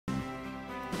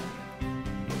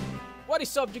What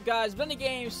is up, you guys? Blany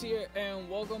Games here, and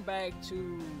welcome back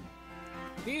to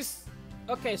this.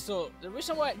 Okay, so the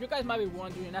reason why you guys might be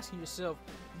wondering and asking yourself,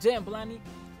 damn, Blany,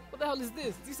 what the hell is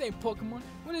this? This ain't Pokemon.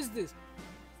 What is this?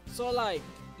 So, like,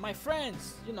 my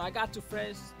friends, you know, I got 2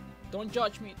 friends. Don't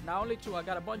judge me. Not only 2, I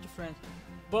got a bunch of friends.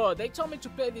 But they told me to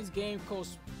play this game called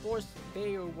Sports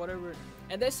Day or whatever.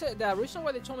 And they said the reason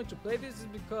why they told me to play this is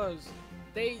because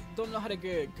they don't know how to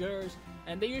get girls.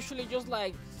 And they usually just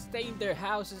like stay in their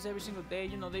houses every single day.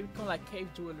 You know, they become like cave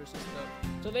dwellers and stuff.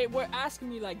 So they were asking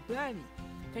me like, Blany,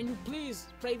 can you please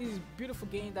play this beautiful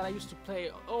game that I used to play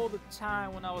all the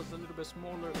time when I was a little bit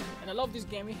smaller? And I love this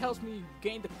game. It helps me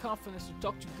gain the confidence to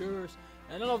talk to girls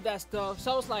and all of that stuff.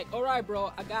 So I was like, alright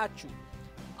bro, I got you.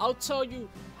 I'll tell you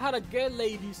how to get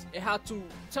ladies and how to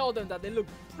tell them that they look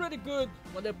pretty good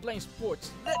when they're playing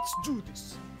sports. Let's do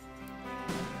this.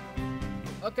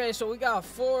 Okay, so we got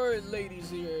 4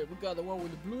 ladies here. We got the one with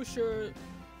the blue shirt.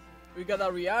 We got a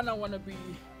Rihanna wannabe.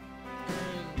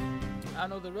 And I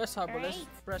know the rest are, but let's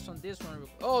press on this one.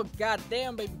 Oh,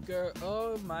 goddamn, baby girl.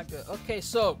 Oh, my God. Okay,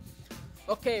 so,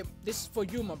 okay, this is for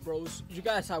you, my bros. You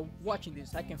guys are watching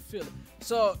this. I can feel it.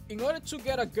 So, in order to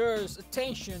get a girl's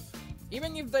attention,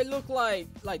 even if they look like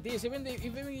this, even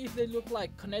if they look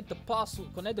like connect the puzzle,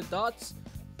 connect the dots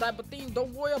type of thing,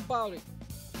 don't worry about it.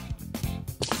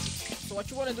 So what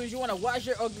you want to do is you want to wash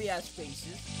your ugly ass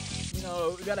faces. You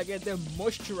know, you gotta get them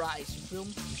moisturized, you feel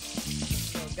me?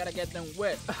 So you gotta get them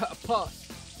wet. Pause.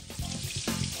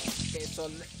 Okay, so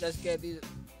let's get this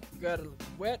girl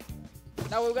wet.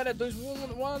 Now what we're gonna do is we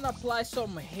want to apply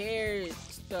some hair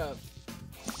stuff.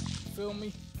 Feel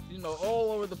me? You know,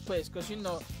 all over the place, cause you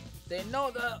know they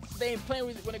know that they ain't playing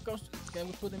with it when it comes to. Can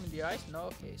we put them in the ice? No.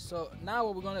 Okay. So now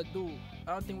what we're gonna do?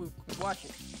 I don't think we wash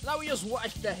it. Now we just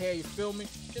wash the hair. You feel me?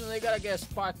 You know they gotta get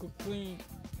sparkle clean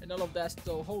and all of that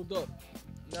stuff. Hold up.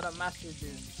 We gotta master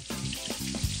this.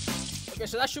 Okay.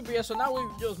 So that should be it. So now we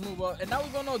just move on, and now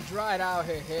we're gonna dry it out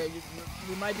her hair.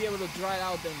 We might be able to dry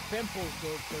out them pimples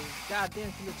though, cause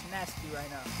goddamn she looks nasty right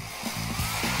now.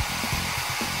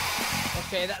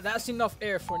 Okay. That's enough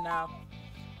air for now.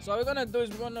 So what we're gonna do is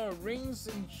we're gonna rinse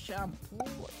and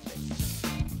shampoo.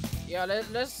 Yeah,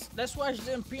 let's wash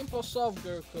them pimples off,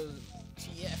 girl, cause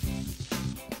TF.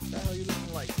 What the hell you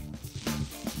looking like?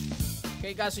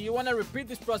 Okay, guys, so you wanna repeat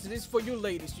this process. This is for you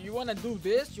ladies. So you wanna do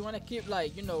this. You wanna keep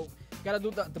like, you know, gotta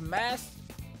do the mask.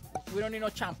 We don't need no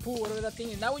shampoo, whatever that thing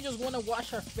is. Now we just wanna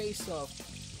wash her face off.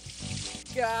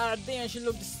 God damn, she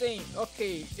look the same.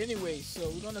 Okay, anyway, so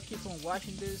we're gonna keep on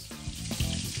washing this.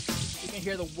 You can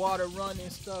hear the water running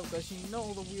and stuff, because you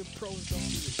know that we're pros don't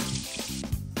do it.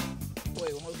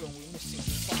 Wait, hold on, we're missing.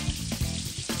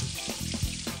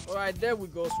 Alright, there we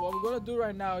go. So what we're gonna do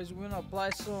right now is we're gonna apply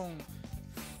some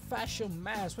facial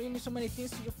mask. Why you need so many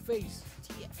things to your face?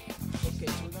 TF. Okay,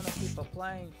 so we're gonna keep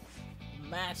applying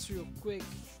mask real quick.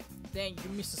 Then you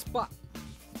miss a spot.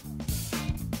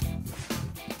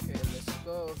 Okay, let's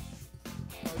go.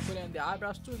 Now we put in the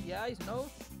eyebrows too, the eyes, no?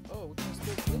 Oh, we can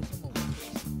still place them over.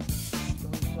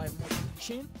 Apply more to the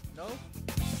chin? No?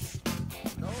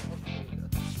 No? Okay,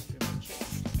 that's pretty much it.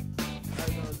 Now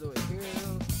we're gonna do it here.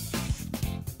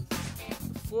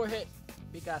 The forehead.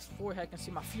 Big ass forehead. I can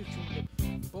see my future.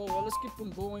 Oh, well, let's keep on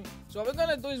going. So what we're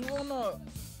gonna do is we're gonna,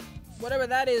 whatever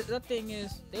that is, that thing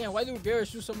is. Damn, why do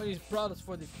girls use some of these products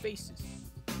for their faces?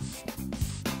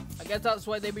 I guess that's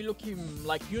why they be looking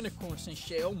like unicorns and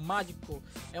shit. Oh, magical.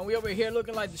 And we over here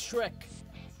looking like the Shrek.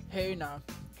 Hey now.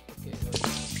 Okay.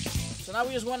 So now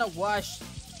we just want to wash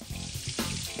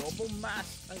double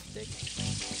mask, I think.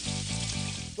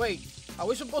 Wait, are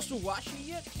we supposed to wash it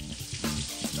yet?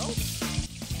 No?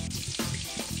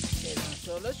 Okay, then,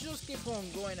 so let's just keep on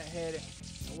going ahead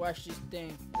and wash this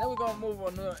thing. Then we're going to move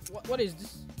on. What is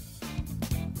this?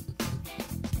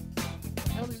 What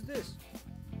the hell is this?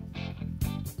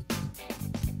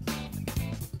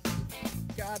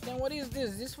 God damn, what is this?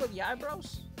 Is this for the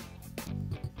eyebrows?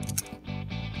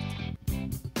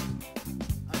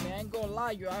 I ain't gonna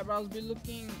lie, your eyebrows be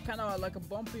looking kind of like a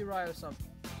bumpy ride or something.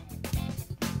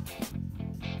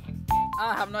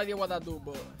 I have no idea what I do,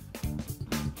 but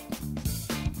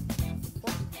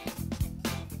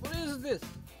what is this?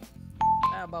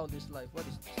 How about this life? What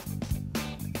is this?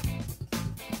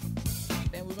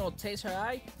 Then we're gonna taste her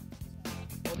eye.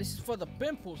 Oh, this is for the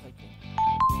pimples, I think.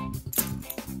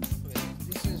 Okay,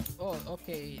 this is, oh,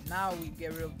 okay. Now we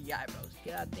get rid of the eyebrows.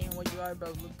 God damn, what your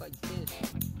eyebrows look like this?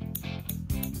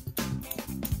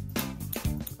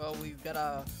 Well, we've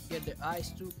gotta get the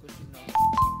eyes too, cause you know,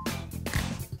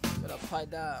 gotta apply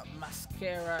that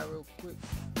mascara real quick.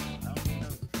 I don't know.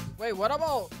 Wait, what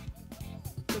about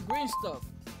the green stuff?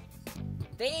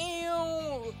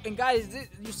 Damn! And guys,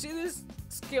 you see this?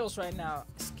 Skills right now.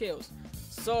 Skills.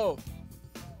 So,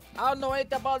 I don't know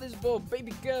anything about this, but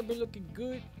baby girl be looking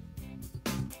good.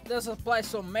 Let's apply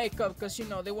some makeup because, you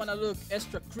know, they want to look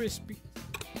extra crispy.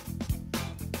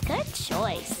 Good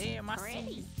choice. Damn, I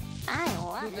Pretty. see. I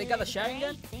love it. They got a shine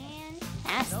gun?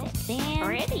 Fantastic.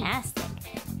 Fantastic.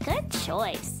 Good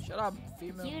choice. Shut up,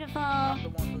 female. Beautiful. I'm the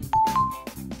one doing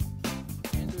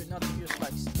ain't doing nothing, just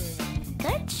like staring at me.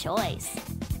 Good choice.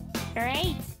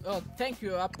 Great. Oh, thank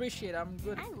you. I appreciate it. I'm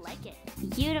good. I like it.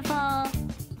 Beautiful.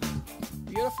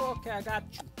 Beautiful? Okay, I got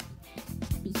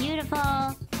you.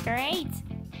 Beautiful. Great.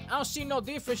 I don't see no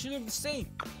difference. You look the same.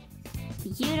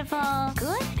 Beautiful.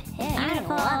 Good pick.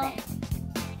 Beautiful. I love it.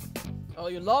 Oh,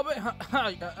 you love it?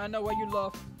 I know what you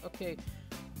love. Okay.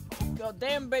 God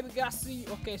damn, baby, got see.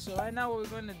 Okay, so right now what we're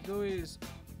gonna do is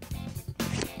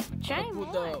Try put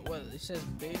more. the well, it says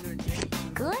Baylor name.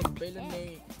 Good Baylor pick.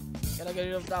 name. Gotta get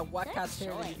rid of that white cat's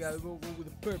hair. Then you choice. gotta go with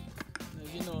the purple.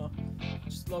 You know,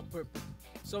 just love purple.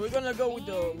 So we're gonna go with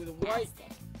the white.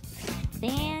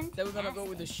 Fantastic. Then we're gonna go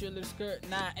with the shirtless skirt.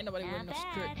 Nah, ain't nobody wearing no Not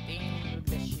skirt. bad. Damn, look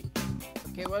at that shit.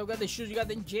 Okay, well we got the shoes. You got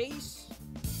them J's.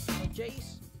 No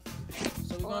J's.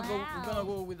 So we're gonna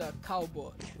go with a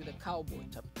cowboy. With a cowboy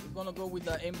type. We're gonna go with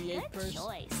the NBA Good purse.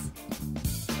 choice.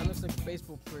 That looks like a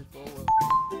baseball purse, but oh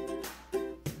well.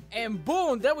 And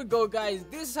boom, there we go, guys.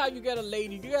 This is how you get a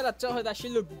lady. You gotta tell her that she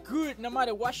look good no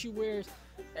matter what she wears.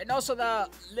 And also that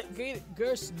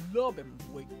girls love it.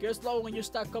 Girls love when you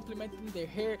start complimenting their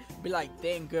hair. Be like,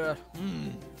 dang girl,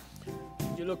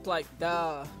 you look like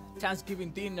the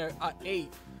Thanksgiving dinner I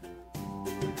ate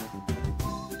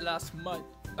last month.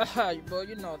 But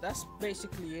you know, that's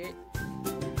basically it.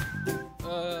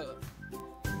 I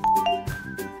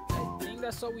think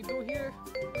that's all we do here.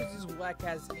 Who's this whack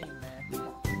ass name, man? Come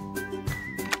on.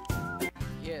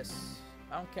 Yes,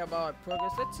 I don't care about our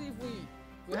progress. Let's see if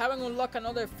we haven't unlocked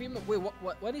another female. Wait,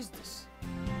 what is this?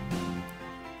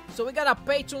 So we gotta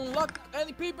pay to unlock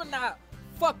any people now.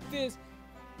 Fuck this.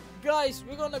 Guys,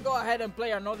 we're gonna go ahead and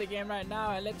play another game right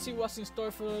now and let's see what's in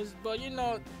store for us. But you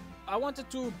know, I wanted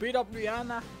to beat up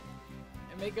Rihanna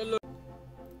and make her look.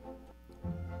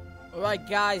 Alright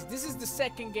guys, this is the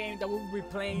second game that we'll be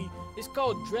playing. It's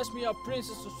called Dress Me Up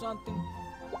Princess or something.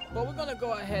 But we're gonna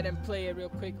go ahead and play it real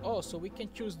quick. Oh, so we can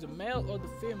choose the male or the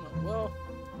female. Well,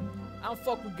 I don't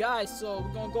fuck with guys, so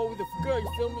we're gonna go with the girl, you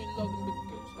feel me? Love them big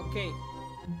girls. Okay.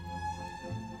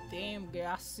 Damn girl,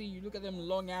 I see you. Look at them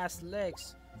long ass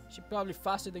legs. She probably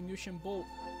faster than Usain Bolt.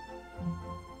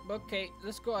 But okay,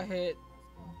 let's go ahead.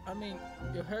 I mean,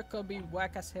 your haircut be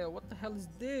whack as hell. What the hell is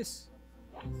this?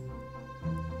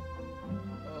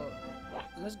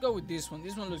 Let's go with this one.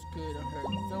 This one looks good on her.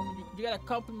 You feel me? You gotta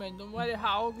compliment no matter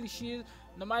how ugly she is,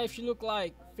 no matter if she look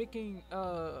like freaking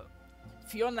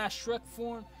Fiona Shrek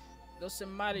form.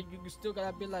 Doesn't matter. You still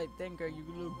gotta be like, dang girl, you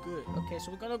look good. Okay, so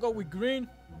we're gonna go with green.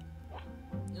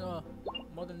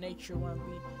 Mother Nature wanna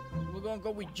be. We're gonna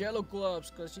go with yellow gloves,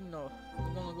 cause you know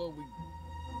we're gonna go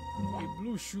with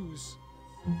blue shoes.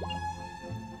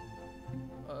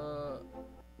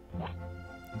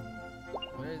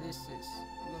 Where this is?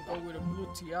 We're gonna go with a blue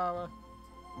tiara.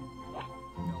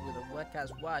 With the black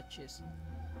ass watches.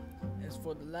 As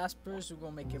for the last person, we're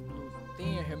gonna make it blue.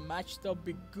 Damn, her matched up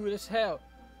be good as hell.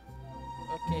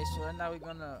 Okay, so right now we're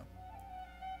gonna.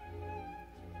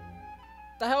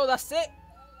 The hell, that's it?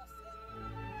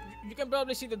 You can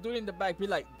probably see the dude in the back be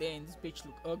like, damn, this bitch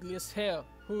look ugly as hell.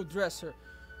 Who dressed her?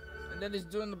 And then this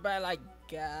dude in the back like,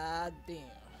 god damn.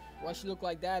 Why she look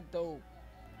like that though?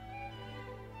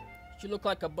 She look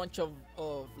like a bunch of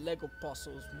Lego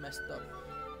puzzles messed up.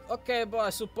 Okay, but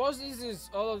I suppose this is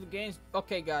all of the games.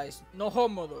 Okay, guys, no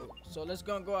homo though. So let's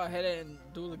go ahead and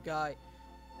do the guy.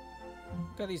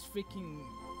 Look at this freaking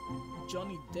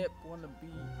Johnny Depp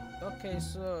wannabe. Okay,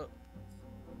 so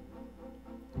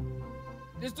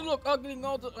this dude look ugly and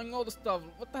all the stuff.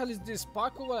 What the hell is this?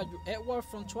 Sparkle? What are you, Edward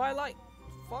from Twilight?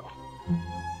 Fuck.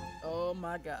 Oh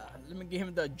my god. Let me give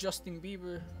him the Justin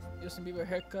Bieber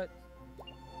haircut.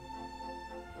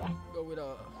 Go with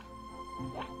a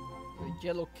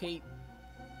yellow cape.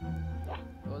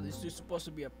 Oh, this dude's supposed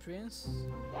to be a prince.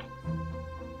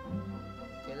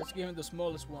 Okay, let's give him the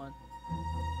smallest one.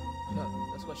 Yeah,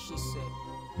 that's what she said.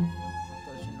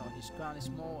 Because you know his crown is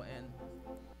small and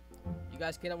you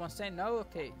guys get what I'm saying? No?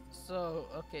 Okay. So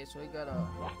we gotta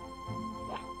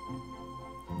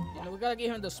we gotta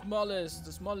give him the smallest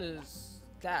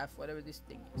calf, whatever this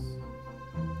thing is.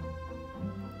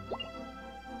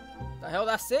 The hell,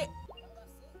 that's it?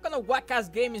 What kind of whack ass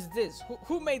game is this?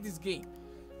 Who made this game?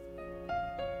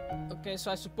 Okay,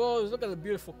 so I suppose look at the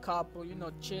beautiful couple, you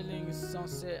know, chilling,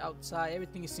 sunset outside,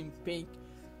 everything is in pink.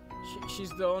 she's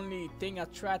the only thing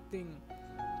attracting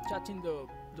the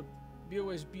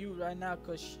viewers view right now,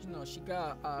 cause you know she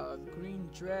got a green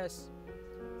dress,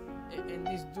 and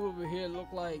this dude over here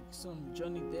look like some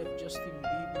Johnny Depp, Justin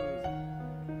Bieber,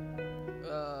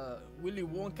 Willy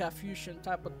Wonka fusion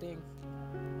type of thing.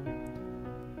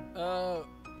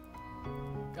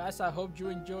 Guys, I hope you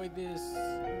enjoyed this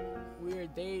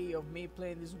weird day of me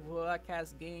playing these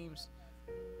broadcast games.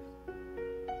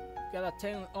 Gotta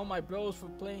thank all my bros for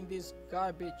playing this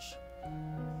garbage.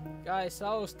 Guys,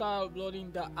 I'll start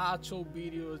uploading the actual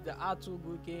videos, the actual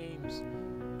good games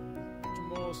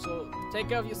tomorrow. So take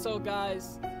care of yourself,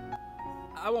 guys.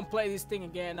 I won't play this thing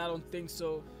again, I don't think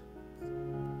so.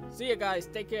 See ya, guys.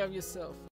 Take care of yourself.